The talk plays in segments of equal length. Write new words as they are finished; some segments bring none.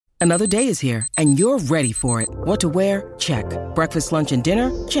Another day is here, and you're ready for it. What to wear? Check. Breakfast, lunch, and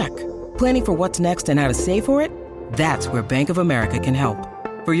dinner? Check. Planning for what's next and how to save for it? That's where Bank of America can help.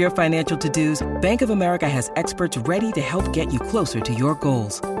 For your financial to-dos, Bank of America has experts ready to help get you closer to your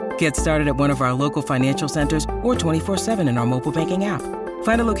goals. Get started at one of our local financial centers or 24/7 in our mobile banking app.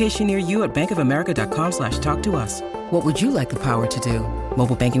 Find a location near you at bankofamerica.com/talktous. What would you like the power to do?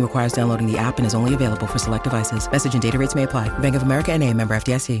 Mobile banking requires downloading the app and is only available for select devices. Message and data rates may apply. Bank of America N.A., member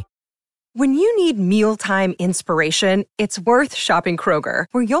FDIC. When you need mealtime inspiration, it's worth shopping Kroger,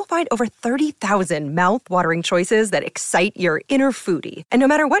 where you'll find over 30,000 mouth-watering choices that excite your inner foodie. And no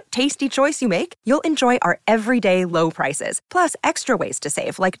matter what tasty choice you make, you'll enjoy our everyday low prices, plus extra ways to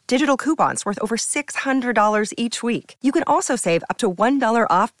save, like digital coupons worth over $600 each week. You can also save up to $1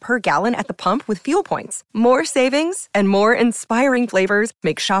 off per gallon at the pump with fuel points. More savings and more inspiring flavors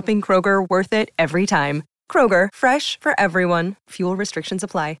make shopping Kroger worth it every time. Kroger, fresh for everyone. Fuel restrictions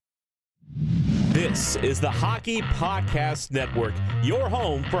apply. This is the Hockey Podcast Network, your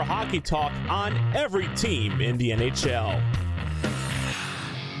home for hockey talk on every team in the NHL.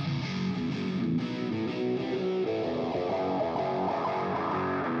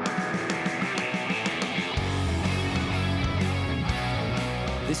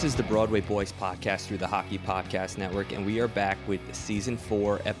 This is the Broadway Boys podcast through the Hockey Podcast Network, and we are back with Season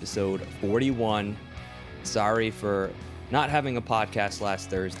 4, Episode 41. Sorry for not having a podcast last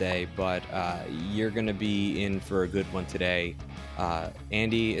Thursday, but you're going to be in for a good one today.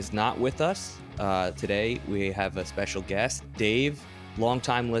 Andy is not with us today. We have a special guest, Dave,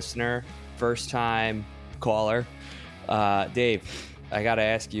 longtime listener, first-time caller. Dave, I got to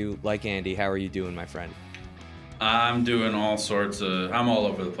ask you, like Andy, how are you doing, my friend? I'm doing all sorts of. I'm all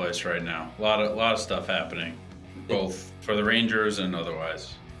over the place right now. A lot of stuff happening, both for the Rangers and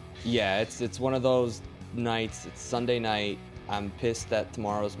otherwise. Yeah, it's one of those nights. It's Sunday night. I'm pissed that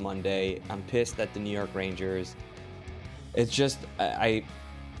tomorrow's Monday. I'm pissed at the New York Rangers. It's just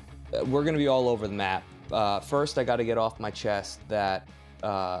we're gonna be all over the map. First, I got to get off my chest that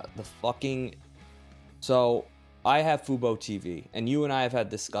So I have Fubo TV, and you and I have had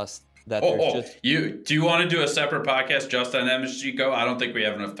discussed that. Do you want to do a separate podcast just on MSG Go? I don't think we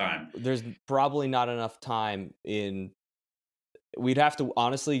have enough time. There's probably not enough time we'd have to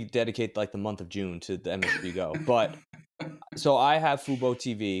honestly dedicate like the month of June to the MSG Go. But so I have Fubo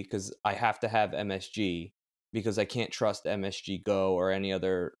TV because I have to have MSG because I can't trust MSG Go or any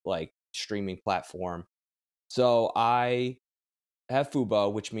other like streaming platform. So I have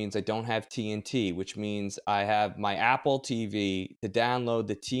Fubo, which means I don't have TNT, which means I have my Apple TV to download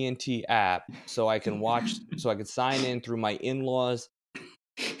the TNT app so I can sign in through my in-laws'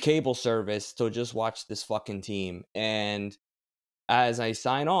 cable service to just watch this fucking team. And as I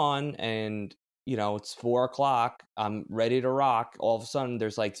sign on and, it's 4:00, I'm ready to rock. All of a sudden,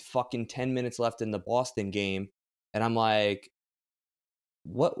 there's like fucking 10 minutes left in the Boston game. And I'm like,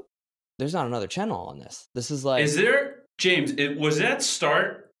 what? There's not another channel on this. This is like... Is there, James, was that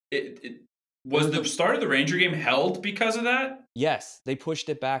start... Was the start of the Ranger game held because of that? Yes, they pushed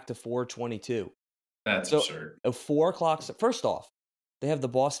it back to 4:22. That's absurd. At 4:00, first off, they have the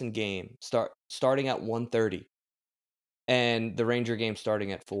Boston game starting at 1:30. And the Ranger game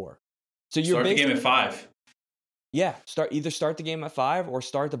starting at 4. So you're start the game at 5. Yeah, start the game at 5 or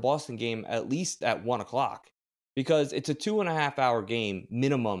start the Boston game at least at 1:00, because it's a 2.5 hour game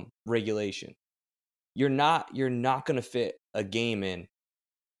minimum regulation. You're not going to fit a game in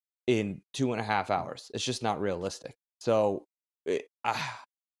 2.5 hours. It's just not realistic. So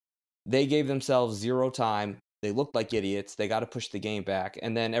they gave themselves zero time. They looked like idiots. They got to push the game back,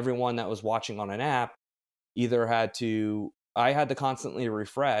 and then everyone that was watching on an app I had to constantly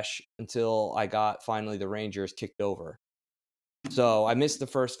refresh until I got finally the Rangers kicked over. So I missed the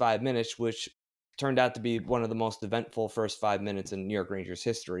first 5 minutes, which turned out to be one of the most eventful first 5 minutes in New York Rangers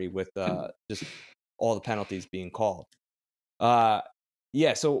history with just all the penalties being called. What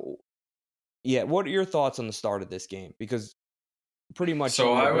are your thoughts on the start of this game? Because pretty much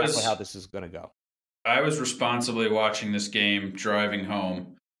exactly how this is going to go. I was responsibly watching this game driving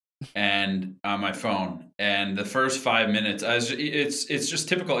home and on my phone, and the first 5 minutes, it's just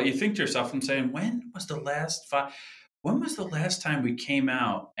typical. You think to yourself, I'm saying, when was the last time we came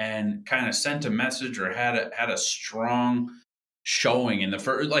out and kind of sent a message or had a strong showing in the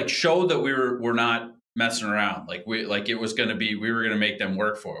first, like, showed that we're not messing around, we were going to make them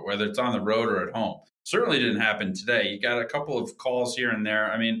work for it, whether it's on the road or at home. Certainly didn't happen today. You got a couple of calls here and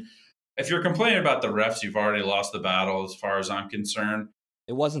there. I mean, if you're complaining about the refs, you've already lost the battle as far as I'm concerned.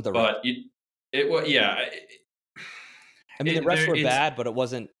 It wasn't the refs. I mean, the refs were bad, but it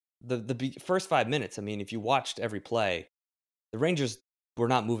wasn't the first 5 minutes. I mean, if you watched every play, the Rangers we're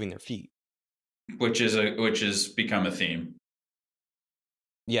not moving their feet. Which has become a theme.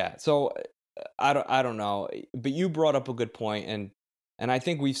 Yeah. So I don't know, but you brought up a good point, and I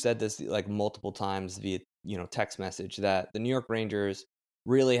think we've said this like multiple times via text message that the New York Rangers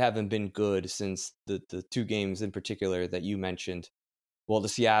really haven't been good since the 2 games in particular that you mentioned. Well, the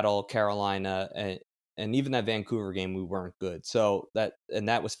Seattle, Carolina, and even that Vancouver game, we weren't good. So that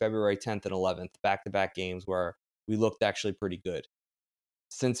was February 10th and 11th, back-to-back games where we looked actually pretty good.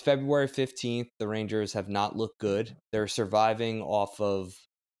 Since February 15th, the Rangers have not looked good. They're surviving off of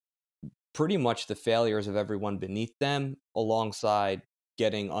pretty much the failures of everyone beneath them, alongside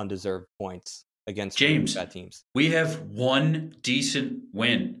getting undeserved points against James, bad teams. We have one decent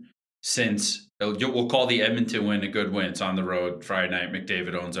win since, we'll call the Edmonton win a good win. It's on the road Friday night.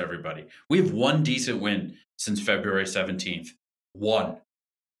 McDavid owns everybody. We have one decent win since February 17th. One.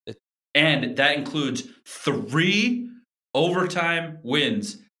 And that includes 3 overtime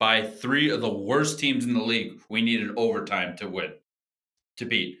wins by 3 of the worst teams in the league. We needed overtime to win, to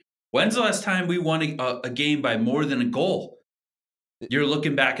beat. When's the last time we won a game by more than a goal? You're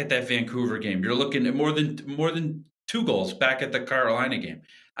looking back at that Vancouver game. You're looking at more than 2 goals back at the Carolina game.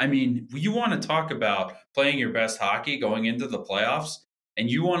 I mean, you want to talk about playing your best hockey going into the playoffs, and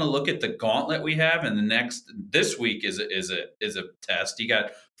you want to look at the gauntlet we have. And this week is a test. You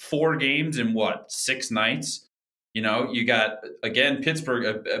got 4 games in 6 nights. You got again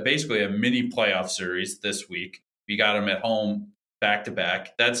Pittsburgh, basically a mini playoff series this week. You got them at home. Back to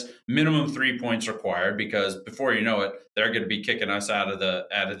back. That's minimum 3 points required, because before you know it, they're going to be kicking us out of the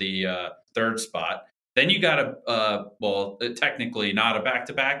 3rd spot. Then you got technically not a back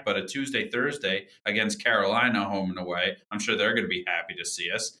to back, but a Tuesday Thursday against Carolina home and away. I'm sure they're going to be happy to see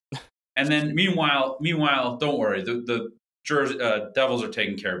us. And then meanwhile, don't worry, the Jersey Devils are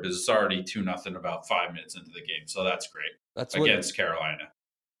taking care of business. It's already 2-0 about 5 minutes into the game, so that's great. That's against Carolina.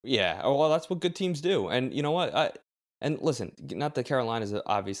 Yeah, well, that's what good teams do. And you know what? And listen, not that Carolina's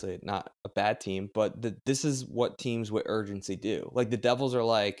obviously not a bad team, but this is what teams with urgency do. Like the Devils are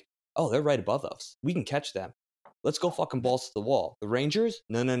like, oh, they're right above us. We can catch them. Let's go fucking balls to the wall. The Rangers?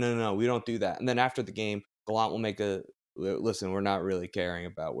 No. We don't do that. And then after the game, Gallant will make listen, we're not really caring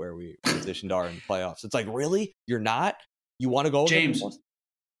about where we positioned are in the playoffs. It's like, really? You're not? You want to go? James,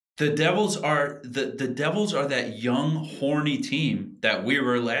 the Devils are the Devils are that young, horny team that we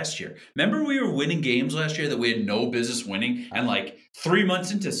were last year. Remember, we were winning games last year that we had no business winning, and like 3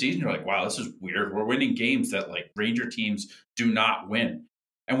 months into the season, you're like, "Wow, this is weird. We're winning games that like Ranger teams do not win,"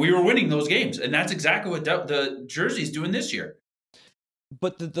 and we were winning those games, and that's exactly what the Jersey's doing this year.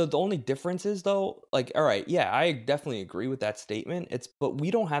 But the only difference is though, like, all right, yeah, I definitely agree with that statement. But we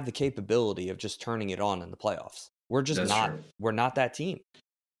don't have the capability of just turning it on in the playoffs. We're just not. True. We're not that team.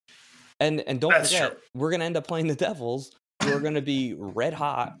 And don't forget, we're going to end up playing the Devils, who are going to be red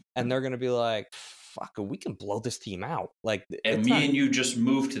hot, and they're going to be like, fuck, we can blow this team out. Like, and and you just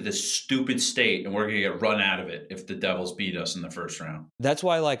moved to this stupid state, and we're going to get run out of it if the Devils beat us in the first round. That's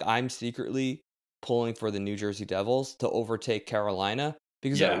why, like, I'm secretly pulling for the New Jersey Devils to overtake Carolina,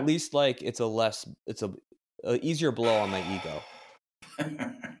 because at least, like, it's a easier blow on my ego.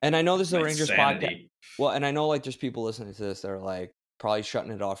 And I know this is a Rangers podcast. Well, and I know, like, there's people listening to this that are like, probably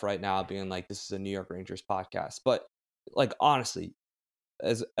shutting it off right now, being like, this is a New York Rangers podcast. But like, honestly,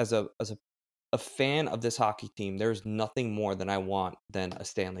 as a fan of this hockey team, there's nothing more than I want than a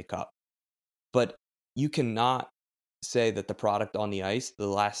Stanley Cup. But you cannot say that the product on the ice, the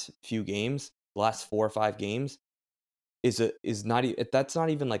last few games, the last 4 or 5 games, that's not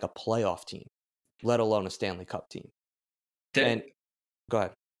even like a playoff team, let alone a Stanley Cup team. And go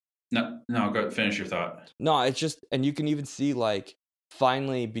ahead. No, go finish your thought. No, it's just, and you can even see, like,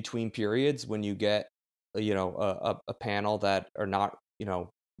 finally between periods when you get a panel that are not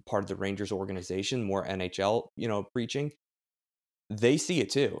part of the Rangers organization, more NHL preaching, they see it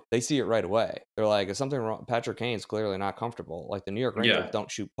too. They see it right away. They're like, is something wrong? Patrick Kane's clearly not comfortable. Like, the New York Rangers don't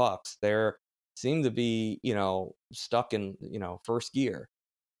shoot pucks. They seem to be stuck in first gear.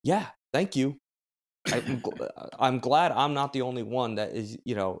 Yeah, thank you. I'm glad I'm not the only one that is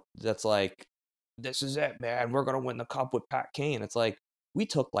that's like, this is it, man. We're going to win the cup with Pat Kane. It's like, we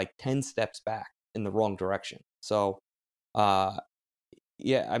took like 10 steps back in the wrong direction. So,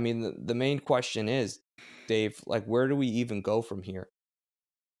 yeah, I mean, the main question is, Dave, like, where do we even go from here?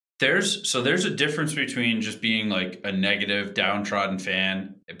 There's a difference between just being like a negative, downtrodden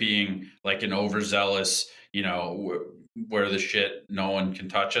fan, being like an overzealous, where the shit no one can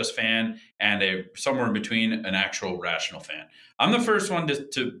touch us fan, and somewhere in between, an actual rational fan. I'm the first one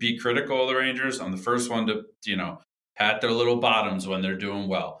to be critical of the Rangers. I'm the first one to pat their little bottoms when they're doing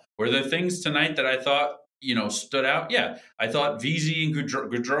well. Were there things tonight that I thought stood out. Yeah, I thought VZ and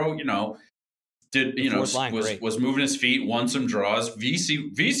Gaudreau, was moving his feet, won some draws.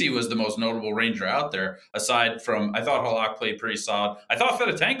 VC was the most notable Ranger out there. Aside from, I thought Halak played pretty solid. I thought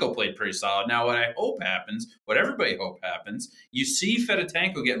Fedotenko played pretty solid. Now, what I hope happens, what everybody hope happens, you see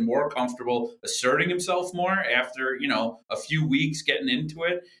Fedotenko get more comfortable, asserting himself more after a few weeks getting into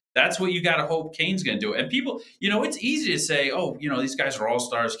it. That's what you got to hope Kane's going to do. And people, it's easy to say, oh, these guys are all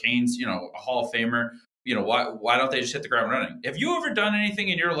stars. Kane's, a Hall of Famer. Why don't they just hit the ground running? Have you ever done anything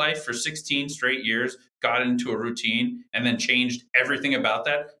in your life for 16 straight years, got into a routine, and then changed everything about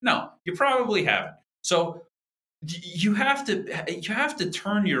that? No, you probably haven't. So you have to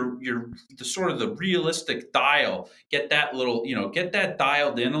turn the sort of the realistic dial, get that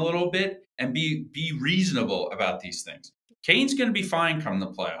dialed in a little bit, and be reasonable about these things. Kane's going to be fine come the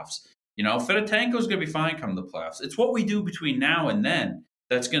playoffs. Fedotenko's going to be fine come the playoffs. It's what we do between now and then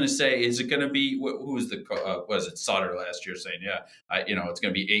that's going to say, is it going to be, who was was it Sutter last year saying, it's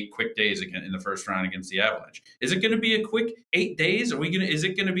going to be 8 quick days again in the first round against the Avalanche. Is it going to be a quick 8 days? Are we going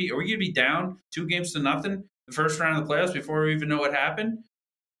to be down 2-0 the first round of the playoffs before we even know what happened?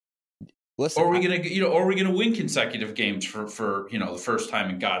 Listen, or are we going to win consecutive games for the first time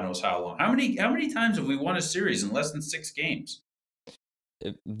in God knows how long? How many times have we won a series in less than 6 games?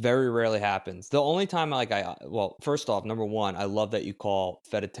 It very rarely happens. The only time first off, number one, I love that you call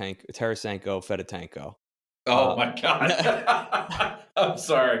Tarasenko Fedotenko. Oh my God. I'm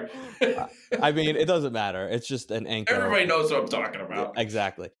sorry. I mean, it doesn't matter. It's just an anchor. Everybody knows what I'm talking about.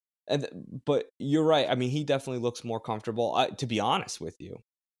 Exactly. But you're right. I mean, he definitely looks more comfortable. To be honest with you,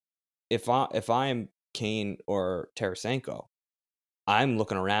 if I'm Kane or Tarasenko, I'm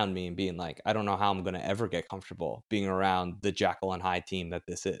looking around me and being like, I don't know how I'm going to ever get comfortable being around the Jekyll and Hyde team that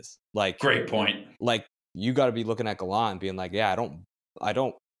this is. Like, great point. Like, you got to be looking at Gallant and being like, yeah, I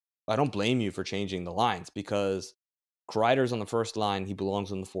don't blame you for changing the lines, because Kreider's on the first line, he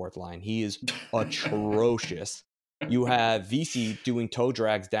belongs on the fourth line. He is atrocious. You have VC doing toe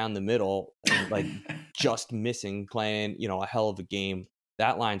drags down the middle, and like just missing, playing, a hell of a game.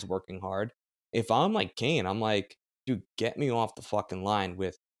 That line's working hard. If I'm like Kane, I'm like, dude, get me off the fucking line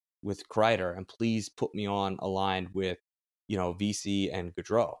with Kreider, and please put me on a line with, VC and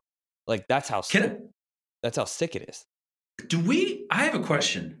Gaudreau. Like, that's how sick it is. I have a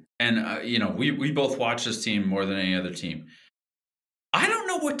question, and we both watch this team more than any other team. I don't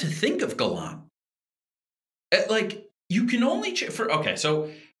know what to think of Gallant. Like, you can only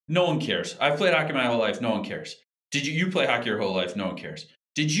so no one cares. I've played hockey my whole life. No one cares. Did you play hockey your whole life? No one cares.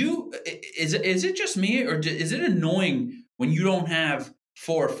 Did you? Is it just me, or is it annoying when you don't have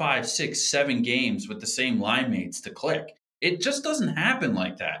 4, 5, 6, 7 games with the same line mates to click? It just doesn't happen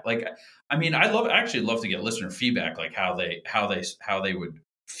like that. Like, I mean, actually love to get listener feedback, like how they would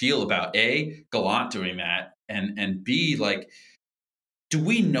feel about A, Gallant doing that, and B, like, do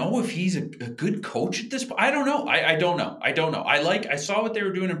we know if he's a good coach at this point? I don't know. I don't know. I saw what they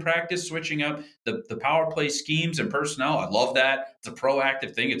were doing in practice, switching up the power play schemes and personnel. I love that. It's a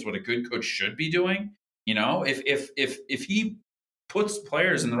proactive thing. It's what a good coach should be doing. If he puts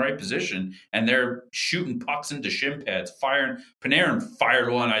players in the right position and they're shooting pucks into shin pads, Panarin fired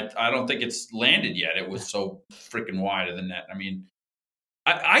one. I don't think it's landed yet. It was so freaking wide of the net. I mean,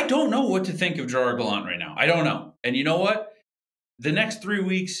 I don't know what to think of Gerard Gallant right now. I don't know. And you know what? The next 3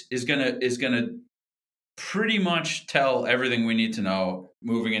 weeks is gonna pretty much tell everything we need to know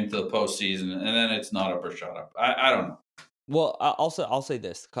moving into the postseason, and then it's not up or shut up. I don't know. Well, I'll say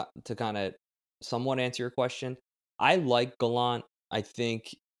this to kind of somewhat answer your question. I like Gallant. I think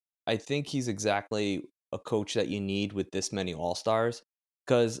he's exactly a coach that you need with this many All-Stars.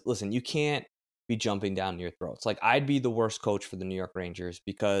 Because listen, you can't be jumping down your throats. Like, I'd be the worst coach for the New York Rangers,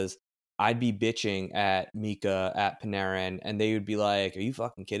 because I'd be bitching at Mika, at Panarin, and they would be like, are you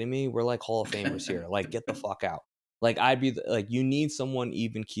fucking kidding me? We're like Hall of Famers here. Like, get the fuck out. Like, I'd be like, you need someone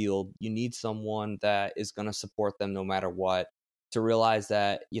even keeled. You need someone that is going to support them no matter what, to realize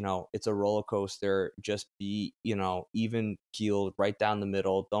that, it's a roller coaster. Just be, even keeled, right down the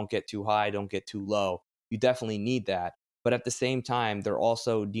middle. Don't get too high. Don't get too low. You definitely need that. But at the same time, there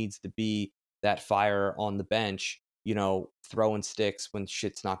also needs to be that fire on the bench, throwing sticks when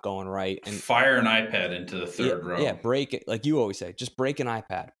shit's not going right, and fire an iPad into the third row. Yeah, break it. Like you always say, just break an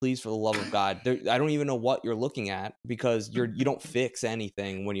iPad, please, for the love of God. I don't even know what you're looking at, because you don't fix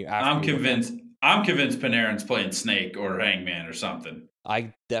anything when you. I'm convinced Panarin's playing Snake or Hangman or something.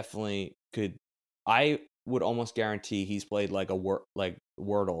 I definitely could. I would almost guarantee he's played like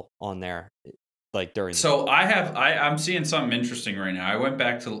Wordle on there, like during. So I'm seeing something interesting right now. I went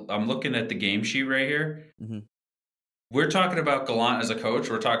back to. I'm looking at the game sheet right here. Mm-hmm. we're talking about Gallant as a coach.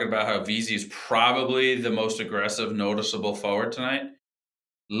 We're talking about how Vesey is probably the most aggressive, noticeable forward tonight.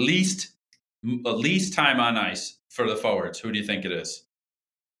 Least time on ice for the forwards. Who do you think it is?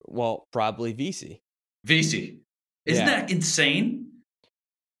 Well, probably Vesey. Vesey. Isn't that insane?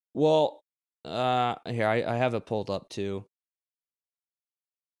 Well, here I have it pulled up too.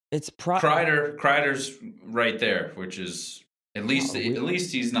 It's Kreider's right there, which is at least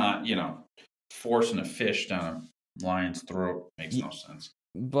he's not, forcing a fish down a lion's throat. Makes no sense.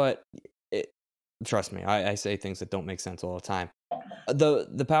 But trust me, I say things that don't make sense all the time.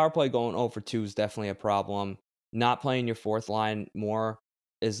 The power play going 0-for-2 is definitely a problem. Not playing your fourth line more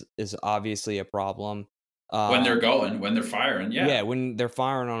is obviously a problem. When they're firing, yeah, when they're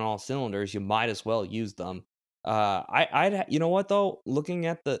firing on all cylinders, you might as well use them. I'd you know what though, looking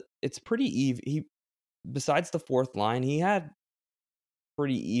at it's pretty even. Besides the fourth line, he had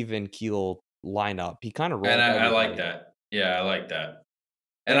pretty even keel lineup. He kind of rolled. And I like that. Yeah, I like that.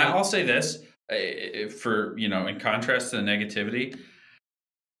 And I'll say this for in contrast to the negativity,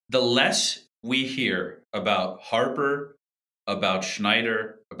 the less we hear about Harper, about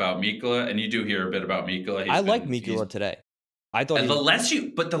Schneider, about Mikkola, and you do hear a bit about Mikkola. I like Mikkola today. I thought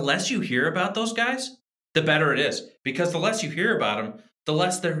the less you hear about those guys, the better it is, because the less you hear about them, the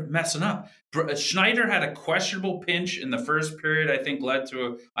less they're messing up. Schneider had a questionable pinch in the first period, I think led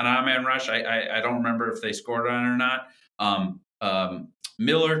to an on-man rush. I don't remember if they scored on it or not.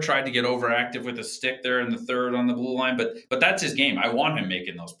 Miller tried to get overactive with a stick there in the third on the blue line, but that's his game. I want him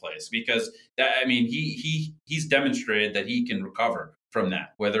making those plays because he's demonstrated that he can recover from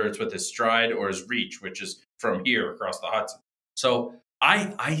that, whether it's with his stride or his reach, which is from here across the Hudson. So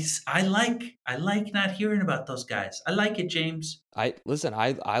I like not hearing about those guys. I like it, James. I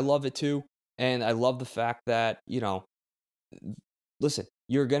love it too, and I love the fact that listen,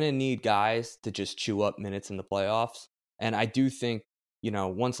 you're gonna need guys to just chew up minutes in the playoffs, and I do think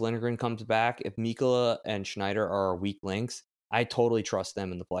once Lindgren comes back, if Mikkola and Schneider are our weak links, I totally trust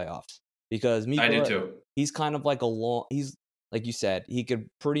them in the playoffs because Mikkola, I do too. He's kind of like he's like you said, he could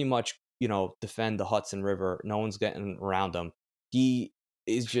pretty much defend the Hudson River. No one's getting around him. He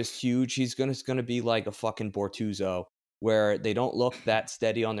is just huge. He's gonna be like a fucking Bortuzzo, where they don't look that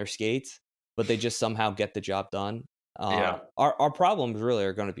steady on their skates, but they just somehow get the job done. Our problems really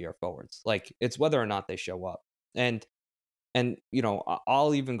are going to be our forwards. Like, it's whether or not they show up. And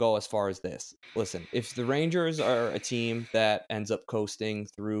I'll even go as far as this. Listen, if the Rangers are a team that ends up coasting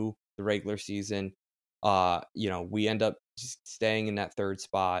through the regular season, we end up staying in that third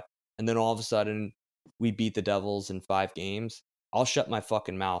spot, and then all of a sudden we beat the Devils in 5 games, I'll shut my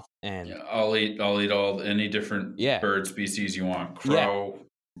fucking mouth and I'll eat any different bird species you want. Crow,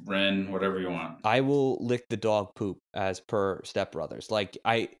 wren, whatever you want. I will lick the dog poop as per Step Brothers. Like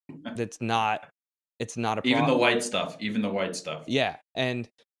it's not a problem. Even the white stuff. Yeah.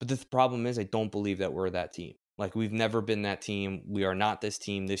 But the problem is I don't believe that we're that team. Like, we've never been that team. We are not this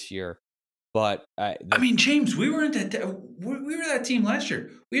team this year. But James, we were that team last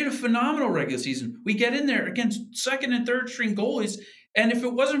year. We had a phenomenal regular season. We get in there against second and third string goalies, and if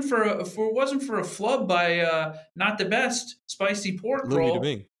it wasn't for a flub by not the best spicy pork roll,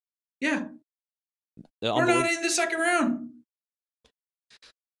 we're not in the second round.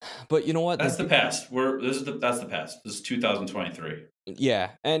 But you know what? That's the past. That's the past. This is 2023.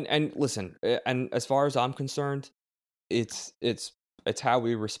 Yeah, and listen, and as far as I'm concerned, it's how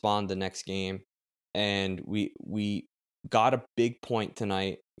we respond the next game, and we got a big point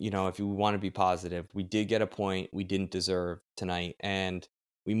tonight. If you want to be positive, we did get a point we didn't deserve tonight, and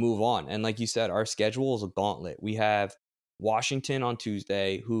we move on. And like you said, our schedule is a gauntlet. We have Washington on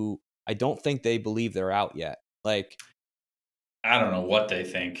Tuesday, who I don't think they believe they're out yet. Like, I don't know what they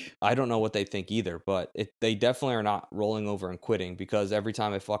think. I don't know what they think either, but they definitely are not rolling over and quitting, because every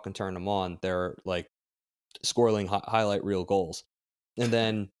time I fucking turn them on, they're like scoring highlight reel goals. And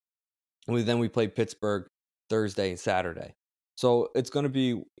then we play Pittsburgh Thursday and Saturday. So it's going to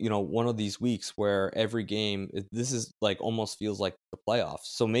be, one of these weeks where every game, this is like almost feels like the playoffs.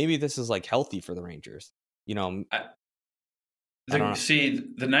 So maybe this is like healthy for the Rangers. See,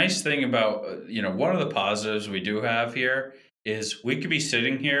 the nice thing about, one of the positives we do have here is we could be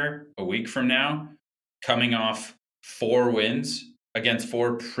sitting here a week from now coming off 4 wins against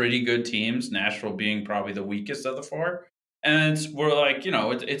 4 pretty good teams, Nashville being probably the weakest of the 4. And we're like,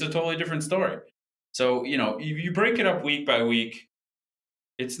 it's a totally different story. So, you break it up week by week.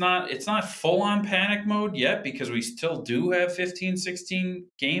 It's not full on panic mode yet, because we still do have 15, 16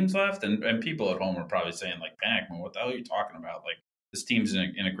 games left. And people at home are probably saying, like, panic mode, what the hell are you talking about? Like, this team's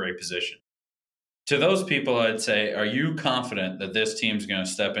in a great position. To those people, I'd say, are you confident that this team's going to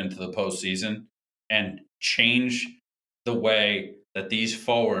step into the postseason and change the way that these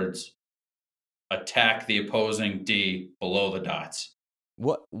forwards attack the opposing D below the dots.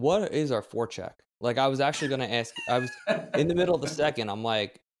 What is our forecheck? Like, I was actually going to ask, I was in the middle of the second, I'm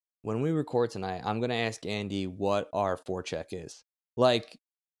like, when we record tonight, I'm going to ask Andy what our forecheck is. Like,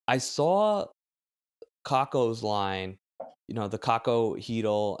 I saw Kakko's line, the Kakko,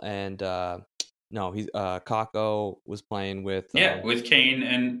 Hedel, and Kakko was playing with with Kane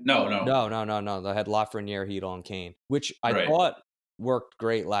and no. They had Lafreniere, Hedel, and Kane, which I thought worked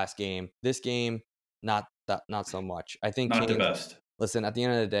great last game. This game, not so much. I think not Kane, the best. Listen, at the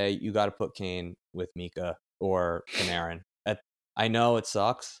end of the day, you got to put Kane with Mika or Panarin. I know it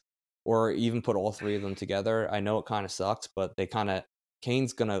sucks, or even put all three of them together. I know it kind of sucks, but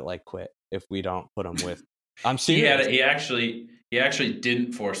Kane's gonna like quit if we don't put him with. I'm serious. He actually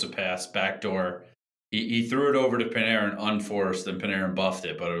didn't force a pass backdoor. He threw it over to Panarin unforced, and Panarin buffed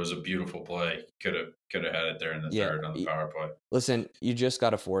it, but it was a beautiful play. Could have had it there in the third on the power play. Listen, you just got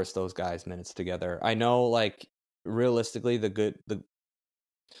to force those guys minutes together. I know, like, realistically, the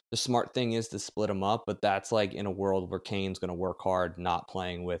smart thing is to split them up, but that's like in a world where Kane's going to work hard, not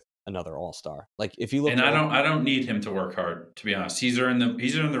playing with another all-star. Like, if you look, and I don't need him to work hard, to be honest. He's earned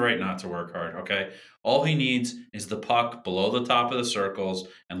the right not to work hard. Okay, all he needs is the puck below the top of the circles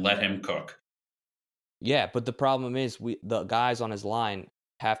and let him cook. Yeah, but the problem is the guys on his line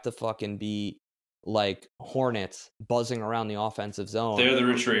have to fucking be like hornets buzzing around the offensive zone. They're the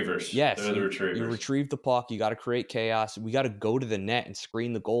retrievers. Yes, they're the retrievers. You retrieve the puck. You got to create chaos. We got to go to the net and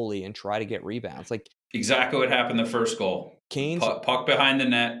screen the goalie and try to get rebounds. Like exactly what happened the first goal. Kane's puck behind the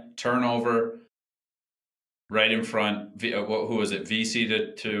net, turnover, right in front. Who was it? VC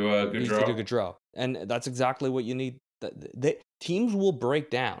to Gaudreau. VC to Gaudreau, and that's exactly what you need. Teams will break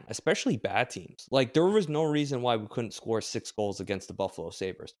down, especially bad teams. Like, there was no reason why we couldn't score 6 goals against the Buffalo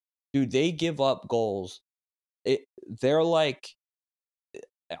Sabres. Dude, they give up goals. They're like,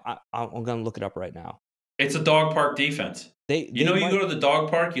 I'm going to look it up right now. It's a dog park defense. You go to the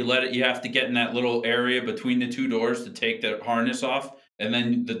dog park, you have to get in that little area between the two doors to take the harness off, and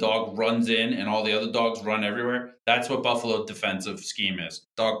then the dog runs in and all the other dogs run everywhere. That's what Buffalo defensive scheme is.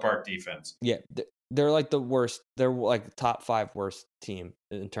 Dog park defense. Yeah. They're like the worst. They're like top 5 worst team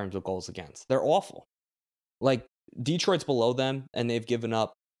in terms of goals against. They're awful. Like, Detroit's below them, and they've given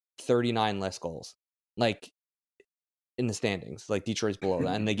up 39 less goals. Like, in the standings, like Detroit's below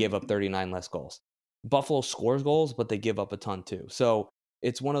that, and they give up 39 less goals. Buffalo scores goals, but they give up a ton too. So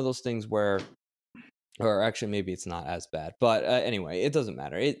it's one of those things where, or actually maybe it's not as bad, but anyway, it doesn't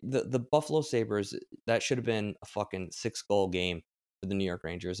matter. The Buffalo Sabres, that should have been a fucking 6-goal game for the New York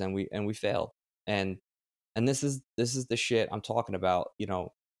Rangers, and we failed. And this is the shit I'm talking about.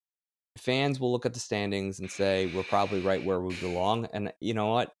 Fans will look at the standings and say we're probably right where we belong, and you know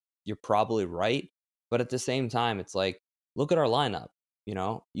what? You're probably right, but at the same time, it's like, look at our lineup.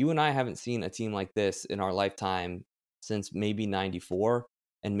 You and I haven't seen a team like this in our lifetime since maybe '94,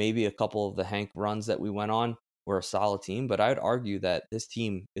 and maybe a couple of the Hank runs that we went on were a solid team. But I would argue that this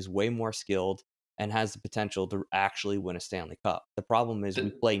team is way more skilled and has the potential to actually win a Stanley Cup. The problem is we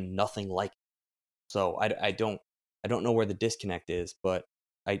play nothing like it. So I don't know where the disconnect is, but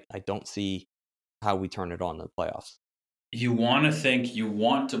I don't see how we turn it on in the playoffs. You want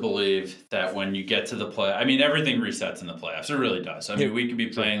to believe that when you get to the play, I mean, everything resets in the playoffs. It really does. I mean, we could be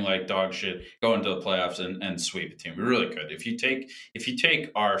playing like dog shit, go into the playoffs and sweep a team. We really could. If you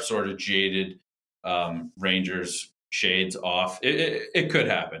take our sort of jaded Rangers shades off, it could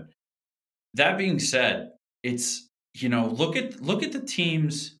happen. That being said, it's, look at the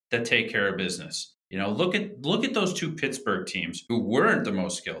teams that take care of business. Look at those 2 Pittsburgh teams who weren't the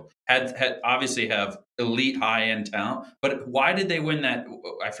most skilled, had obviously have elite high-end talent, but why did they win that?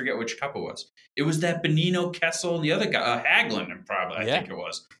 I forget which cup it was. It was that Bonino, Kessel, and the other guy, Hagelin, and probably I think it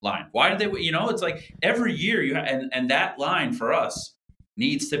was line. Why did they? It's like every year you and that line for us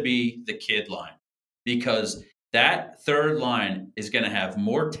needs to be the kid line, because that third line is going to have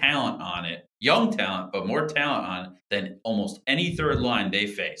more talent on it, young talent, but more talent on it than almost any third line they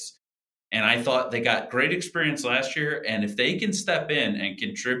face. And I thought they got great experience last year, and if they can step in and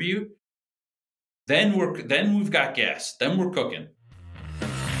contribute, then we've got gas. Then we're cooking.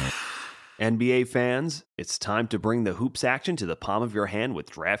 NBA fans, it's time to bring the hoops action to the palm of your hand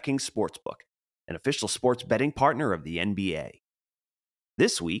with DraftKings Sportsbook, an official sports betting partner of the NBA.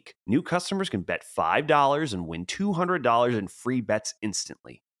 This week, new customers can bet $5 and win $200 in free bets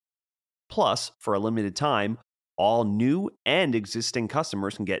instantly. Plus, for a limited time, all new and existing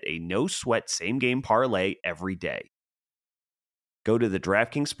customers can get a no-sweat same-game parlay every day. Go to the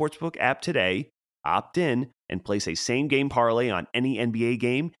DraftKings Sportsbook app today, opt in, and place a same-game parlay on any NBA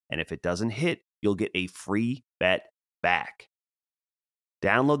game, and if it doesn't hit, you'll get a free bet back.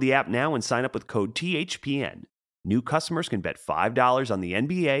 Download the app now and sign up with code THPN. New customers can bet $5 on the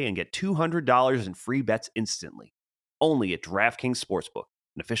NBA and get $200 in free bets instantly. Only at DraftKings Sportsbook,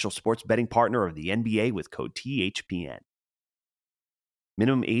 an official sports betting partner of the NBA with code THPN.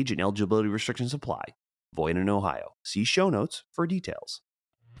 Minimum age and eligibility restrictions apply. Void in Ohio. See show notes for details.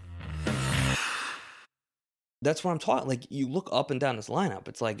 That's what I'm talking. Like, you look up and down this lineup.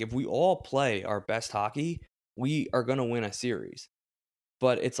 It's like, if we all play our best hockey, we are going to win a series.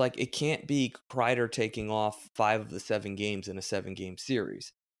 But it's like, it can't be Kreider taking off 5 of the 7 games in a 7-game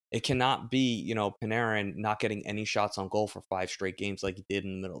series. It cannot be, Panarin not getting any shots on goal for 5 straight games like he did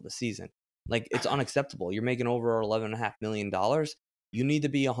in the middle of the season. Like, it's unacceptable. You're making over $11.5 million. You need to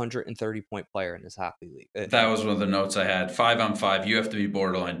be a 130-point player in this hockey league. That was one of the notes I had. 5-on-5, you have to be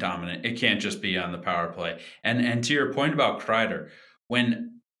borderline dominant. It can't just be on the power play. And to your point about Kreider,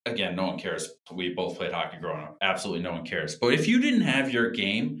 again, no one cares. We both played hockey growing up. Absolutely no one cares. But if you didn't have your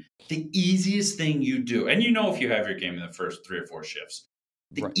game, the easiest thing you do, and if you have your game in the first 3 or 4 shifts,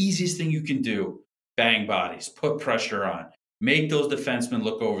 the easiest thing you can do, bang bodies, put pressure on, make those defensemen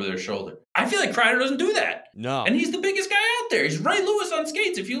look over their shoulder. I feel like Kreider doesn't do that. No. And he's the biggest guy out there. He's Ray Lewis on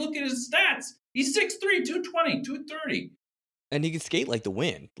skates. If you look at his stats, he's 6'3", 220, 230. And he can skate like the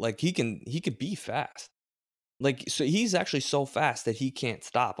wind. Like, he could be fast. Like, so he's actually so fast that he can't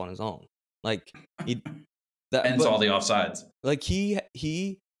stop on his own. Like, hence all the offsides. Like,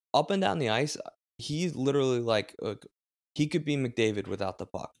 he up and down the ice, he's literally like, he could be McDavid without the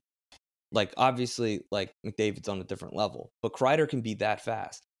puck. Like, obviously, like, McDavid's on a different level, but Kreider can be that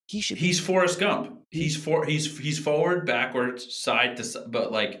fast. He's Forrest Gump. He's forward, backwards, side to side,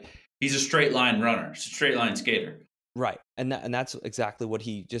 but like, he's a straight line runner, straight line skater. Right. And that's exactly what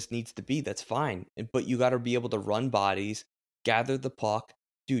he just needs to be. That's fine. But you got to be able to run bodies, gather the puck.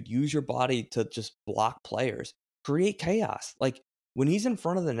 Dude, use your body to just block players, create chaos. Like, when he's in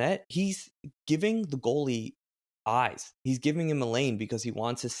front of the net, he's giving the goalie eyes. He's giving him a lane because he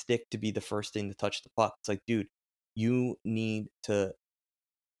wants his stick to be the first thing to touch the puck. It's like, dude, you need to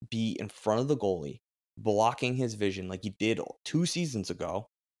be in front of the goalie, blocking his vision like you did 2 seasons ago,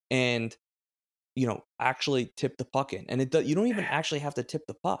 and actually tip the puck in. And you don't even actually have to tip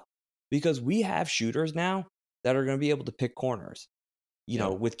the puck, because we have shooters now that are going to be able to pick corners.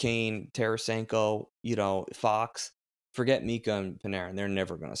 With Kane, Tarasenko, Fox. Forget Mika and Panarin; they're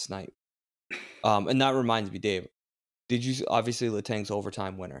never going to snipe. And that reminds me, Dave. Did you obviously Letang's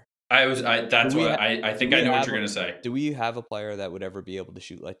overtime winner? I think I know what you're going to say. Do we have a player that would ever be able to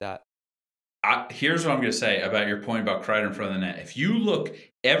shoot like that? Here's what I'm going to say about your point about Kreider in front of the net. If you look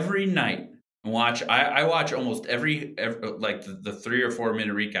every night and watch, I watch almost every like the 3 or 4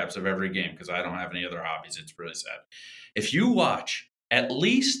 minute recaps of every game because I don't have any other hobbies. It's really sad. If you watch at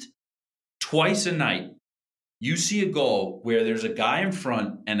least twice a night, you see a goal where there's a guy in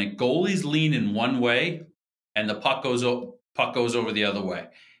front and a goalie's leaning one way and the puck goes over the other way.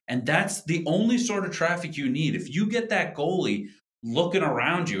 And that's the only sort of traffic you need. If you get that goalie looking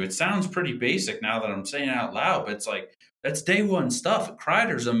around you, it sounds pretty basic now that I'm saying it out loud, but it's like, that's day one stuff.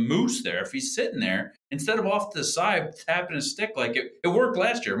 Kreider's a moose there. If he's sitting there, instead of off to the side, tapping his stick like it worked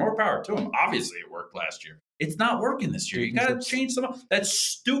last year. More power to him. Obviously, it worked last year. It's not working this year. You got to change some. That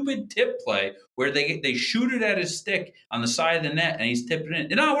stupid tip play where they shoot it at his stick on the side of the net and he's tipping it.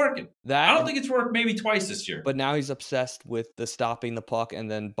 It's not working. I don't think it's worked maybe twice this year. But now he's obsessed with the stopping the puck and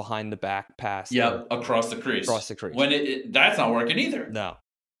then behind the back pass. Yep, across the crease. When that's not working either. No.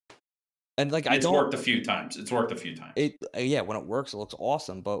 And like, it's worked a few times. When it works, it looks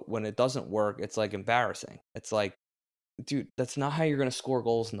awesome. But when it doesn't work, it's like embarrassing. It's like, dude, that's not how you're going to score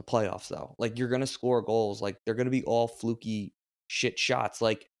goals in the playoffs, though. Like, you're going to score goals. Like, they're going to be all fluky shit shots.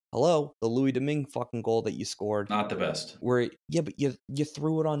 Like, hello, the Louis Domingue fucking goal that you scored. Not the best. But you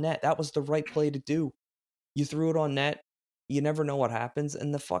threw it on net. That was the right play to do. You threw it on net. You never know what happens.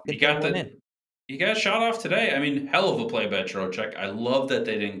 And the fucking thing went in. He got shot off today. I mean, hell of a play by Trocheck. I love that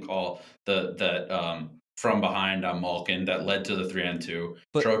they didn't call that from behind on Malkin that led to the 3-on-2.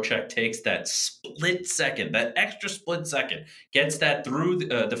 Trocheck takes that extra split second, gets that through the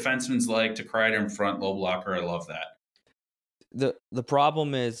defenseman's leg to Kreider in front, low blocker. I love that. The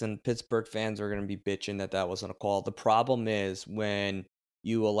problem is, and Pittsburgh fans are going to be bitching that wasn't a call. The problem is when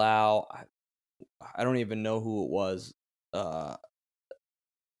you allow, I don't even know who it was,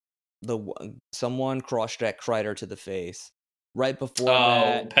 someone cross-checked Kreider to the face right before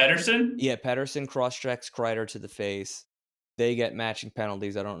that. Pettersson? Yeah, Pettersson cross-checks Kreider to the face. They get matching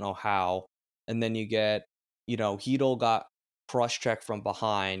penalties. I don't know how. And then you get, Hedl got cross-checked from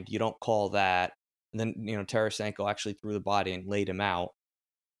behind. You don't call that. And then, Tarasenko actually threw the body and laid him out.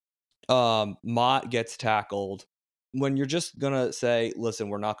 Mott gets tackled. when you're just gonna say, listen,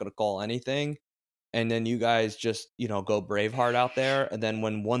 we're not gonna call anything, and then you guys just, go Braveheart out there, and then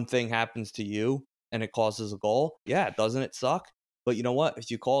when one thing happens to you and it causes a goal, yeah, doesn't it suck? But you know what?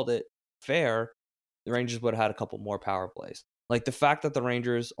 If you called it fair, the Rangers would have had a couple more power plays. Like the fact that the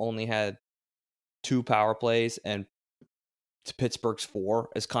Rangers only had 2 power plays and Pittsburgh's 4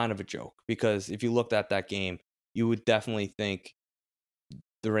 is kind of a joke, because if you looked at that game, you would definitely think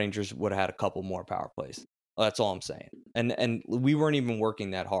the Rangers would have had a couple more power plays. That's all I'm saying. And we weren't even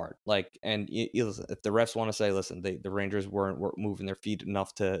working that hard. Like, and listen, if the refs want to say, listen, the Rangers weren't moving their feet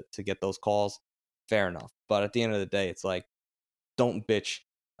enough to get those calls, fair enough. But at the end of the day, it's like, don't bitch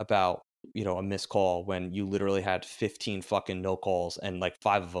about, a missed call when you literally had 15 fucking no calls and like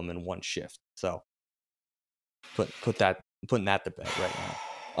 5 of them in one shift. So putting that to bed right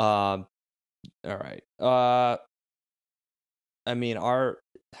now. All right. I mean,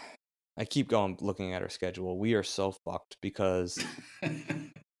 I keep looking at our schedule. We are so fucked because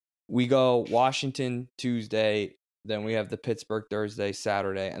we go Washington Tuesday, then we have the Pittsburgh Thursday,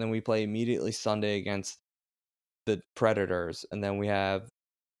 Saturday, and then we play immediately Sunday against the Predators, and then we have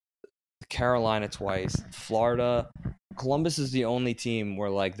Carolina twice, Florida. Columbus is the only team where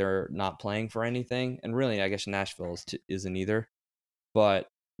like they're not playing for anything, and really, I guess Nashville isn't either. But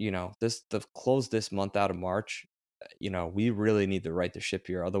to close this month out of March, we really need to right the ship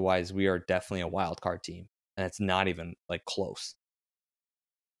here. Otherwise, we are definitely a wild card team, and it's not even like close.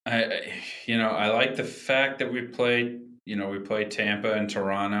 I like the fact that we played Tampa and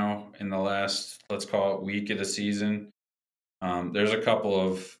Toronto in the last, let's call it, week of the season. There's a couple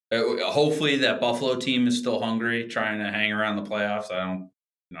of, hopefully that Buffalo team is still hungry, trying to hang around the playoffs. I don't,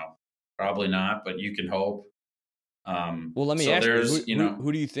 probably not, but you can hope. Well, let me ask you,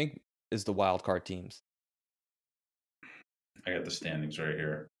 who do you think is the wild card teams? I got the standings right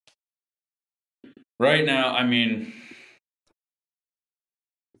here. Right now, I mean,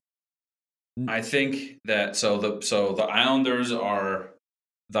 I think that the Islanders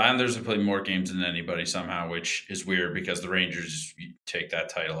have played more games than anybody somehow, which is weird because the Rangers take that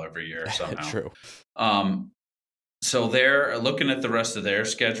title every year somehow. True. So they're looking at the rest of their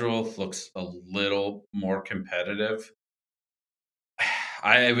schedule, looks a little more competitive.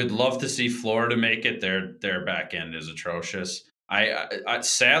 I would love to see Florida make it. Their back end is atrocious. I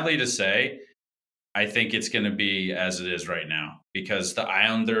sadly to say, I think it's going to be as it is right now, because the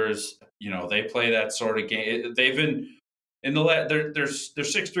Islanders, they play that sort of game. They've been in they're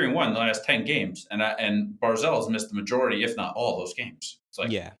 6-3-1 in the last 10 games, and Barzal has missed the majority, if not all, those games. It's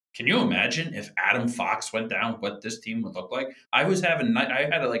like, yeah. Can you imagine if Adam Fox went down, what this team would look like? I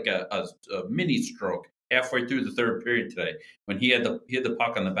had like a mini stroke halfway through the third period today when he had the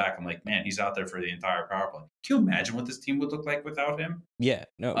puck on the back. I'm like, man, he's out there for the entire power play. Can you imagine what this team would look like without him? Yeah,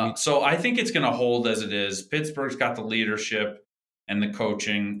 no. So I think it's going to hold as it is. Pittsburgh's got the leadership and the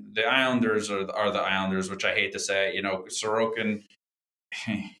coaching. The Islanders are the Islanders, which I hate to say. Sorokin,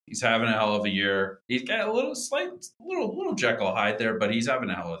 he's having a hell of a year. He's got a little Jekyll Hyde there, but he's having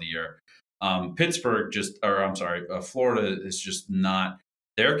a hell of a year. Florida is just not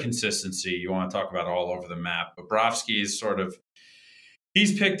their consistency. You want to talk about all over the map. Bobrovsky is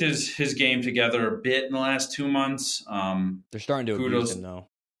he's picked his game together a bit in the last 2 months. They're starting to abuse him though.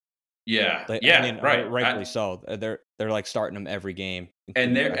 Yeah, right. Rightfully so. They're like starting him every game.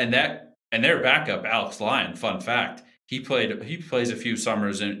 And their backup, Alex Lyon. Fun fact: he plays a few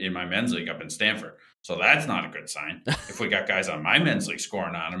summers in my men's league up in Stanford. So that's not a good sign. If we got guys on my men's league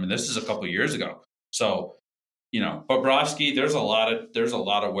scoring on him, and this is a couple of years ago. So, Bobrovsky, there's a lot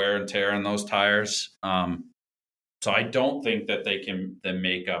of wear and tear on those tires. So I don't think that they can then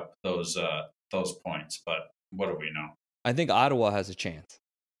make up those points. But what do we know? I think Ottawa has a chance.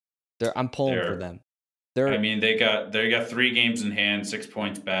 I'm pulling for them. They got 3 games in hand, 6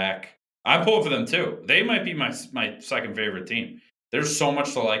 points back. I'm pulling for them too. They might be my second favorite team. There's so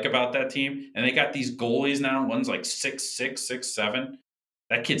much to like about that team, and they got these goalies now. One's like 6'6", 6'7".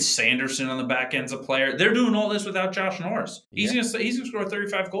 That kid Sanderson on the back end's a player. They're doing all this without Josh Norris. He's gonna score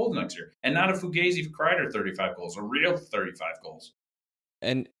 35 goals next year, and not a Fugazi Kreider 35 goals, a real 35 goals.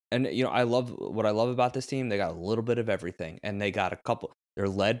 And I love what I love about this team. They got a little bit of everything, and they got a couple. They're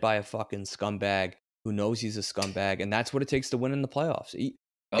led by a fucking scumbag who knows he's a scumbag, and that's what it takes to win in the playoffs.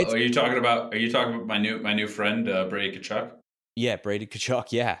 Are you talking about my new friend Brady Tkachuk? Yeah, Brady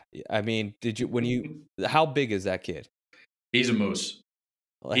Tkachuk. Yeah, I mean, how big is that kid? He's a moose.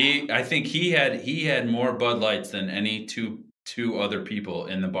 I think he had more Bud Lights than any two other people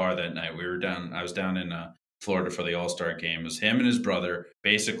in the bar that night. I was down in Florida for the All-Star game. It was him and his brother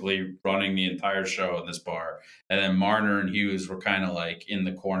basically running the entire show in this bar, and then Marner and Hughes were kind of like in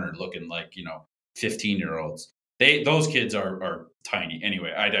the corner looking like 15-year-olds. those kids are tiny.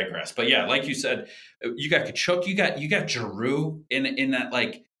 Anyway, I digress. But yeah, like you said, you got Kachuk, you got Giroux in that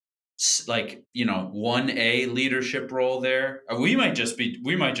like 1A leadership role there. We might just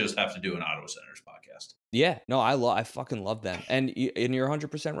have to do an Ottawa Senators podcast. Yeah, no, I fucking love them, and you're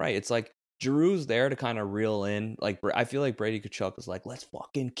 100% right. It's like Giroux's there to kind of reel in. Like I feel like Brady Tkachuk is like, let's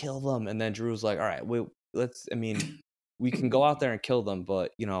fucking kill them, and then Giroux's like, all right, we can go out there and kill them,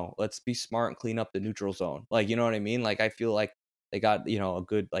 but let's be smart and clean up the neutral zone. Like, you know what I mean? Like I feel like they got a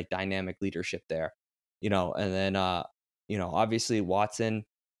good like dynamic leadership there, and then obviously Watson,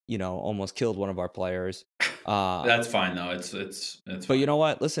 almost killed one of our players. That's fine though. It's but fine. you know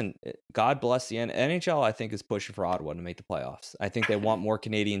what? Listen, God bless the NHL. I think is pushing for Ottawa to make the playoffs. I think they want more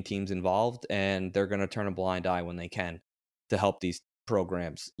Canadian teams involved, and they're going to turn a blind eye when they can to help these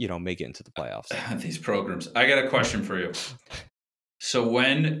programs, make it into the playoffs. These programs. I got a question for you. So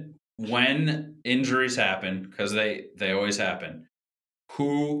when injuries happen, because they always happen,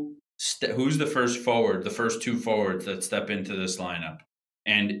 who's the first forward, the first two forwards that step into this lineup,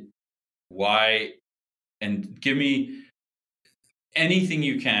 and why? And give me anything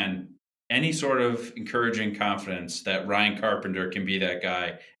you can, any sort of encouraging confidence that Ryan Carpenter can be that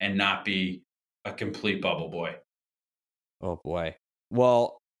guy and not be a complete bubble boy. Oh boy.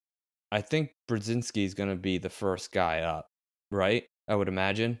 Well, I think Brzezinski is going to be the first guy up, right? I would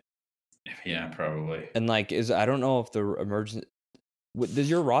imagine. Yeah, probably. And like, I don't know if the emergent. Does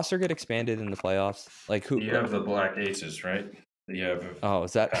your roster get expanded in the playoffs? Like who? You have the Black Aces, right? You have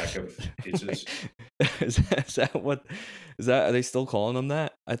is that pack of aces? is that what? Is that? Are they still calling them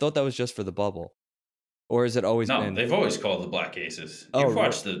that? I thought that was just for the bubble. Or has it always been? No, they've always called the Black Aces. You've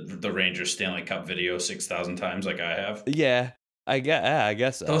watched the Rangers Stanley Cup video 6,000 times like I have. Yeah. I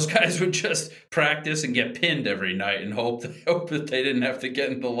guess so. Those guys would just practice and get pinned every night and hope that they didn't have to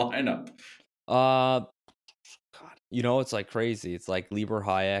get in the lineup. God, it's like crazy. It's like Lieber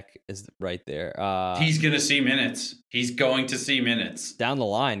Hayek is right there. He's gonna see minutes. He's going to see minutes down the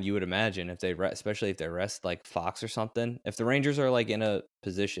line. You would imagine if they especially if they rest like Fox or something. If the Rangers are like in a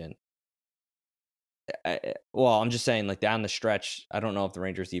position. I'm just saying, like down the stretch, I don't know if the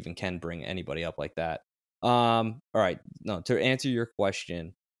Rangers even can bring anybody up like that. All right. No, to answer your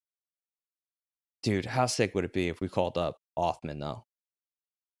question, dude, how sick would it be if we called up Othman though?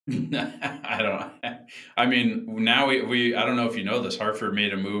 I mean, now we I don't know if you know this. Hartford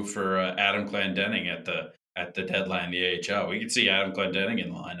made a move for Adam Clendenning at the deadline, the AHL. We could see Adam Clendenning in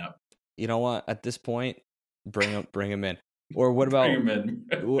the lineup. You know what? At this point, bring him in. Or what about? Bring him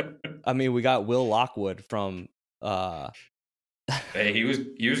in. I mean, we got Will Lockwood from. Hey, he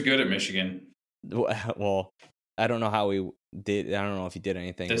was good at Michigan. Well, I don't know how he did. I don't know if he did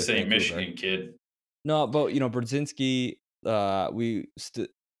anything. This ain't Michigan kid. No, but Brzezinski,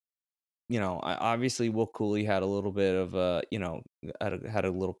 obviously Will Cooley had a little bit of had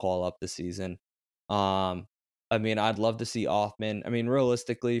a little call up this season. I mean, I'd love to see Othman. I mean,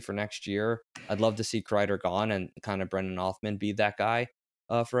 realistically, for next year, I'd love to see Kreider gone and kind of Brendan Othman be that guy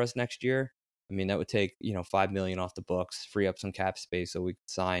for us next year. I mean, that would take $5 million off the books, free up some cap space so we could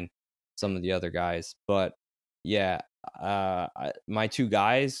sign some of the other guys. But yeah, my two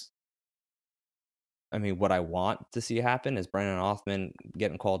guys. I mean, what I want to see happen is Brendan Othman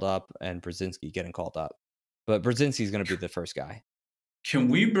getting called up and Brzezinski getting called up. But Brzezinski's going to be the first guy.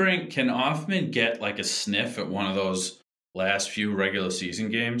 Can Othman get like a sniff at one of those last few regular season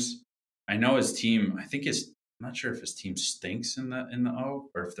games? I know his team, I'm not sure if his team stinks in the O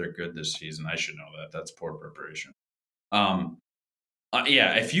or if they're good this season. I should know that. That's poor preparation.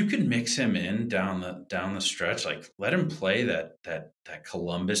 Yeah, if you could mix him in down the stretch, like let him play that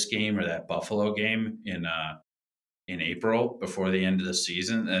Columbus game or that Buffalo game in April before the end of the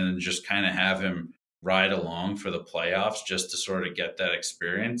season, and just kind of have him ride along for the playoffs just to sort of get that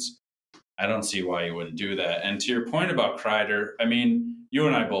experience. I don't see why you wouldn't do that. And to your point about Kreider, I mean, you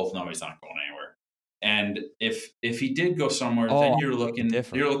and I both know he's not going anywhere. And if he did go somewhere, then you're looking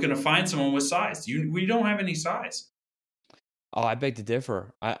to find someone with size. We don't have any size. Oh, I beg to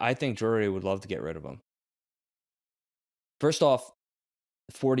differ. I think Drury would love to get rid of him. First off,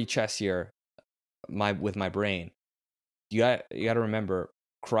 40 chess here, with my brain. You got to remember,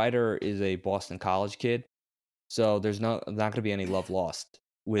 Kreider is a Boston College kid, so there's not going to be any love lost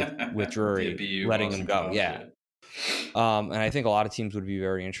with Drury letting him go. Yeah. And I think a lot of teams would be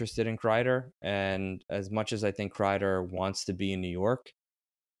very interested in Kreider. And as much as I think Kreider wants to be in New York,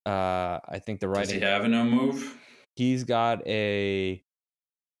 I think the right. Does he have a no move? He's got it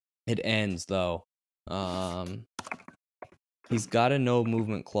ends though. He's got a no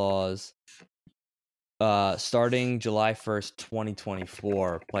movement clause. Starting July 1st,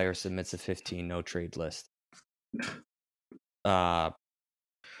 2024, player submits a 15 no trade list.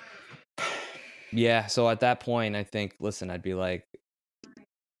 Yeah, so at that point, I think, listen, I'd be like,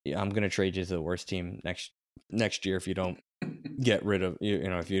 yeah, I'm gonna trade you to the worst team next year if you don't get rid of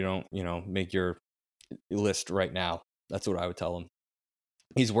if you don't make your list right now. That's what I would tell him.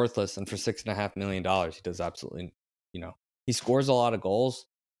 He's worthless, and for $6.5 million, he does absolutely, he scores a lot of goals,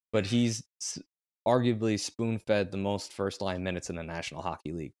 but he's arguably spoon-fed the most first-line minutes in the National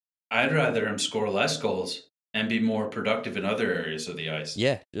Hockey League. I'd rather him score less goals and be more productive in other areas of the ice.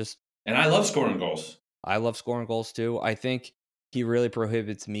 Yeah, and I love scoring goals. I love scoring goals too. I think he really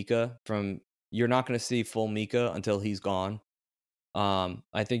prohibits Mika from. You're not going to see full Mika until he's gone.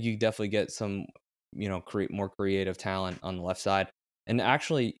 I think you definitely get some, create more creative talent on the left side. And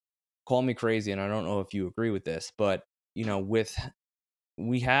actually, call me crazy, and I don't know if you agree with this, but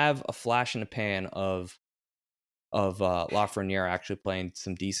we have a flash in the pan of Lafreniere actually playing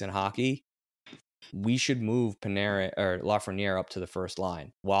some decent hockey. We should move Panarin or Lafreniere up to the first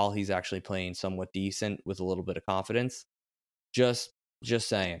line while he's actually playing somewhat decent with a little bit of confidence. Just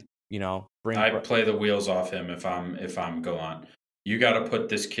saying, I play the wheels off him if I'm Gallant. You got to put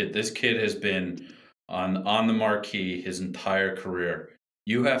this kid. This kid has been on the marquee his entire career.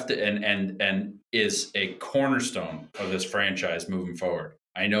 You have to and is a cornerstone of this franchise moving forward.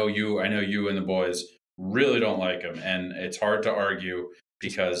 I know you and the boys really don't like him, and it's hard to argue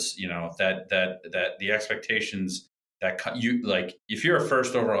because that the expectations that you like. If you're a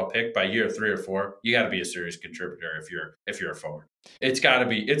first overall pick by year 3 or 4, you got to be a serious contributor. If you're a forward, it's got to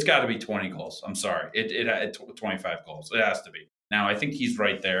be 20 goals. I'm sorry, it 25 goals. It has to be. Now I think he's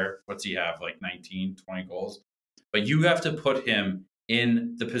right there. What's he have, like 19, 20 goals? But you have to put him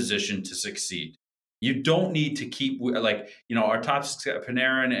in the position to succeed. You don't need to keep our top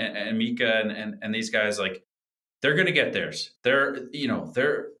Panarin and Mika and these guys, like, they're going to get theirs. They've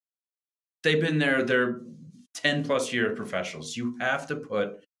been there. They're 10 plus year professionals. You have to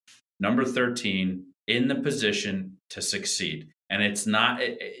put number 13 in the position to succeed. And it's not,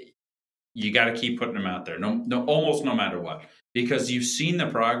 you got to keep putting them out there. No, almost no matter what, because you've seen the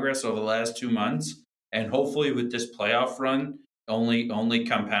progress over the last 2 months, and hopefully with this playoff run only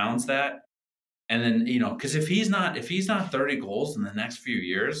compounds that. And then, because if he's not 30 goals in the next few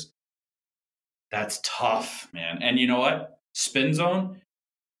years, that's tough, man. And you know what? Spin zone,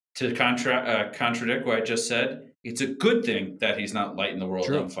 to contradict what I just said, it's a good thing that he's not lighting the world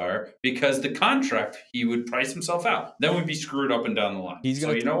on fire, because the contract, he would price himself out. Then we'd be screwed up and down the line.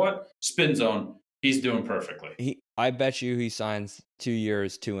 You know what? Spin zone, he's doing perfectly. I bet you he signs 2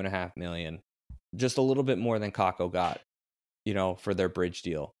 years, $2.5 million, just a little bit more than Kakko got, for their bridge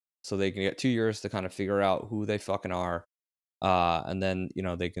deal. So they can get 2 years to kind of figure out who they fucking are. And then,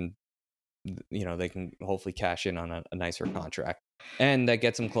 they can hopefully cash in on a nicer contract. And that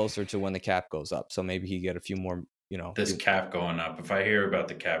gets him closer to when the cap goes up. So maybe he get a few more, This cap going up. If I hear about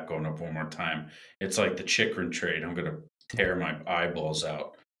the cap going up one more time, it's like the Chychrun trade. I'm going to tear my eyeballs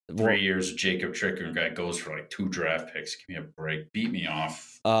out. 3 years of Jacob Chychrun guy goes for like 2 draft picks. Give me a break. Beat me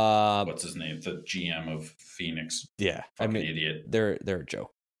off. What's his name? The GM of Phoenix. Yeah. Idiot. They're a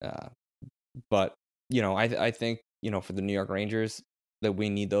joke. But, I think, for the New York Rangers, that we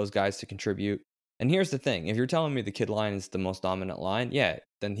need those guys to contribute. And here's the thing. If you're telling me the kid line is the most dominant line, yeah,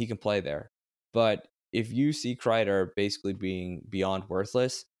 then he can play there. But if you see Kreider basically being beyond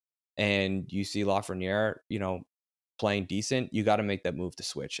worthless, and you see Lafreniere, playing decent, you got to make that move to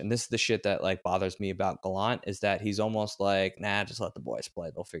switch. And this is the shit that like bothers me about Gallant, is that he's almost like, nah, just let the boys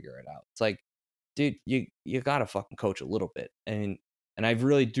play. They'll figure it out. It's like, dude, you got to fucking coach a little bit. And I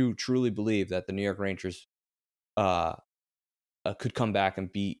really do truly believe that the New York Rangers could come back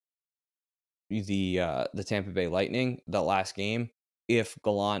and beat the Tampa Bay Lightning that last game if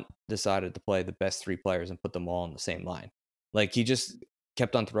Gallant decided to play the best 3 players and put them all on the same line. Like, he just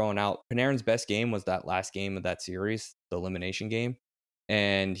kept on throwing out. Panarin's best game was that last game of that series, the elimination game,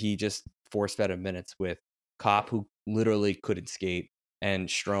 and he just force-fed him minutes with Kopp, who literally couldn't skate, and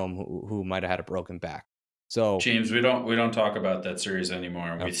Strome, who might have had a broken back. So, James, we don't talk about that series anymore.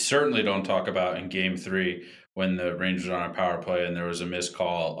 And we certainly don't talk about in Game 3 when the Rangers were on a power play and there was a missed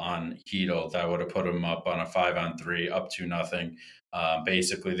call on Chytil that would have put them up on a 5-on-3, up 2-0.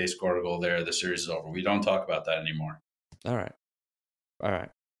 Basically, they scored a goal there. The series is over. We don't talk about that anymore. All right.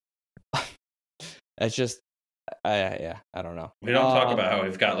 It's just, I don't know. We don't talk about how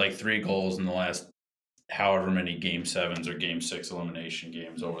we've got like 3 goals in the last however many Game 7s or Game 6 elimination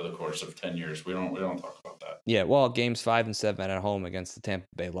games over the course of 10 years. We don't talk about that. Yeah, well, Games 5 and 7 at home against the Tampa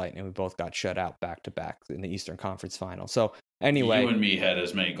Bay Lightning, we both got shut out back-to-back in the Eastern Conference Final. So, anyway. You and me had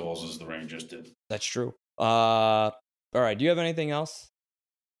as many goals as the Rangers did. That's true. All right, do you have anything else?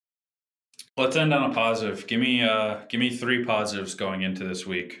 Let's end on a positive. Give me 3 positives going into this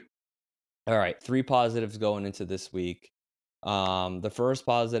week. All right, 3 positives going into this week. The first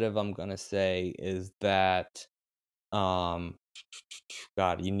positive I'm gonna say is that, God,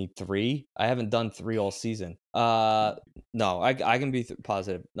 you need 3. I haven't done 3 all season. No, I can be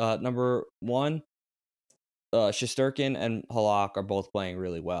positive. Number 1, Shesterkin and Halak are both playing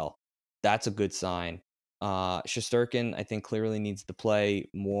really well. That's a good sign. Shesterkin, I think, clearly needs to play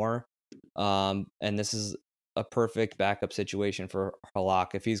more. And this is a perfect backup situation for Halak.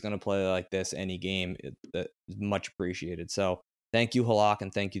 If he's going to play like this any game, that is much appreciated. So thank you, Halak,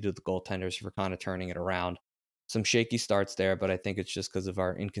 and thank you to the goaltenders for kind of turning it around. Some shaky starts there, but I think it's just because of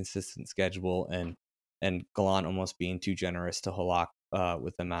our inconsistent schedule and Gallant almost being too generous to Halak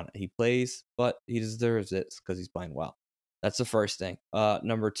with the amount he plays, but he deserves it because he's playing well. That's the first thing.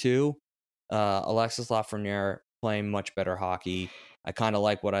 Number 2, Alexis Lafreniere playing much better hockey. I kind of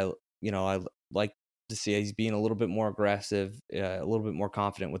like what I like to see. He's being a little bit more aggressive, a little bit more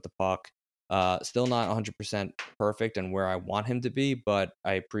confident with the puck. Still not 100% perfect and where I want him to be, but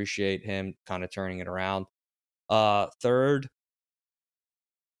I appreciate him kind of turning it around. Third,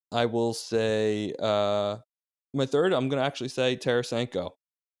 I will say my third, I'm going to actually say Tarasenko.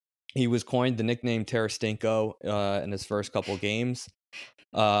 He was coined the nickname Tarastenko in his first couple games.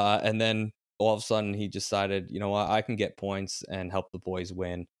 And then all of a sudden he decided, you know what, I can get points and help the boys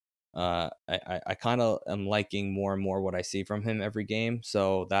win. I kind of am liking more and more what I see from him every game.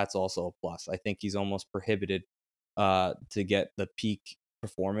 So that's also a plus. I think he's almost prohibited to get the peak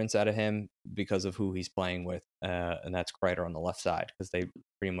performance out of him because of who he's playing with. And that's Kreider on the left side, because they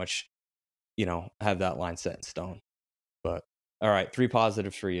pretty much, have that line set in stone. But all right, 3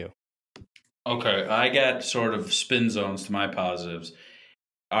 positives for you. Okay, I got sort of spin zones to my positives.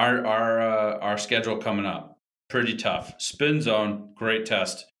 Our schedule coming up, pretty tough. Spin zone, great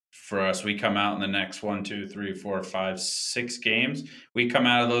test for us. We come out in the next 1, 2, 3, 4, 5, 6 games. We come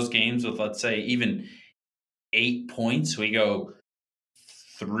out of those games with, let's say, even 8 points. We go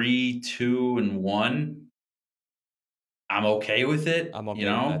 3, 2, and 1. I'm okay with it. I'm okay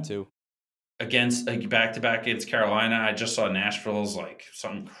with that too. Against back-to-back against Carolina, I just saw Nashville's like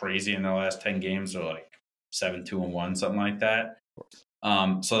something crazy in their last 10 games. They're like 7-2-1, something like that.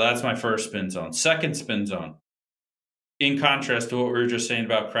 So that's my first spin zone. Second spin zone, in contrast to what we were just saying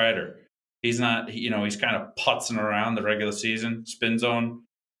about Kreider, he's not, he's kind of putzing around the regular season. Spin zone,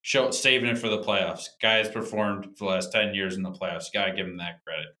 saving it for the playoffs. Guy has performed for the last 10 years in the playoffs. Got to give him that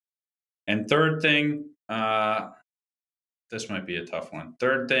credit. And third thing, this might be a tough one.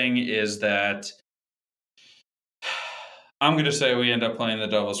 Third thing is that I'm going to say we end up playing the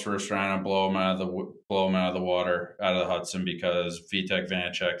Devils first round and blow them out of the water, out of the Hudson, because Vitek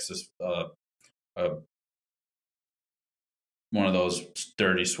Vanacek's is one of those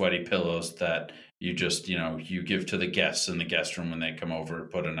dirty, sweaty pillows that you just, you give to the guests in the guest room when they come over.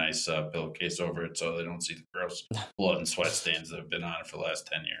 Put a nice pillowcase over it so they don't see the gross blood and sweat stains that have been on it for the last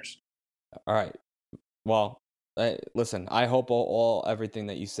 10 years. All right. Well, listen, I hope everything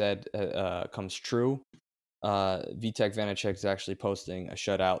that you said comes true. Vitek Vanacek is actually posting a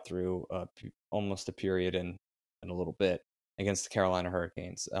shutout through almost a period in a little bit against the Carolina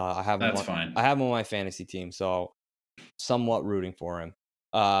Hurricanes. I have him on my fantasy team, so somewhat rooting for him.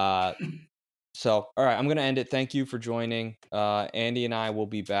 So, all right, I'm going to end it. Thank you for joining. Andy and I will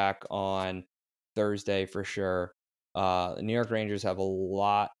be back on Thursday for sure. The New York Rangers have a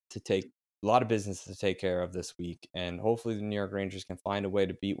lot of business to take care of this week, and hopefully the New York Rangers can find a way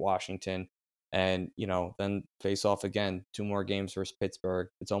to beat Washington and, then face off again, 2 more games versus Pittsburgh.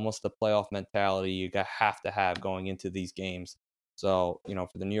 It's almost the playoff mentality you have to have going into these games. So,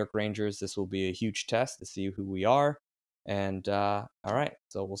 for the New York Rangers, this will be a huge test to see who we are. And, all right,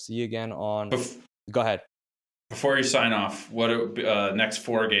 so we'll see you again on... Go ahead. Before you sign off, next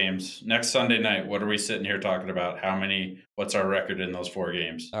 4 games, next Sunday night, what are we sitting here talking about? What's our record in those 4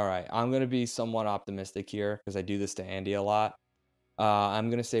 games? All right, I'm going to be somewhat optimistic here because I do this to Andy a lot. I'm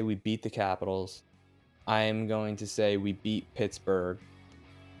going to say we beat the Capitals. I'm going to say we beat Pittsburgh.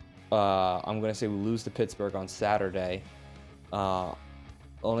 I'm going to say we lose to Pittsburgh on Saturday,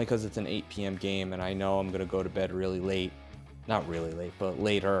 only because it's an 8 p.m. game, and I know I'm going to go to bed really late. Not really late, but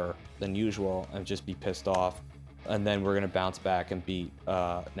later than usual, and just be pissed off. And then we're going to bounce back and beat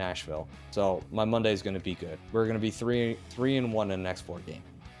Nashville. So my Monday is going to be good. We're going to be 3-1 in the next 4 games.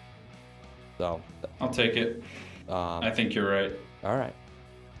 So I'll take it. I think you're right. All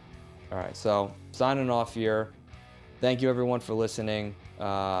right. So signing off here. Thank you everyone for listening.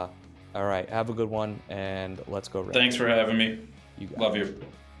 All right. Have a good one, and let's go Reds. Thanks for having me. Love you.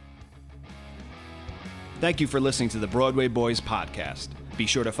 Thank you for listening to the Broadway Boys podcast. Be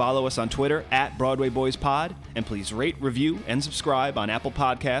sure to follow us on Twitter at Broadway Boys Pod, and please rate, review, and subscribe on Apple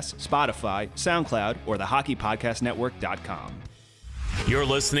Podcasts, Spotify, SoundCloud, or the HockeyPodcastNetwork.com. You're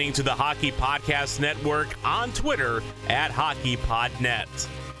listening to the Hockey Podcast Network on Twitter at HockeyPodNet.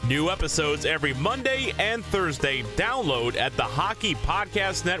 New episodes every Monday and Thursday. Download at the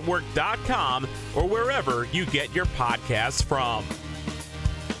HockeyPodcastNetwork.com or wherever you get your podcasts from.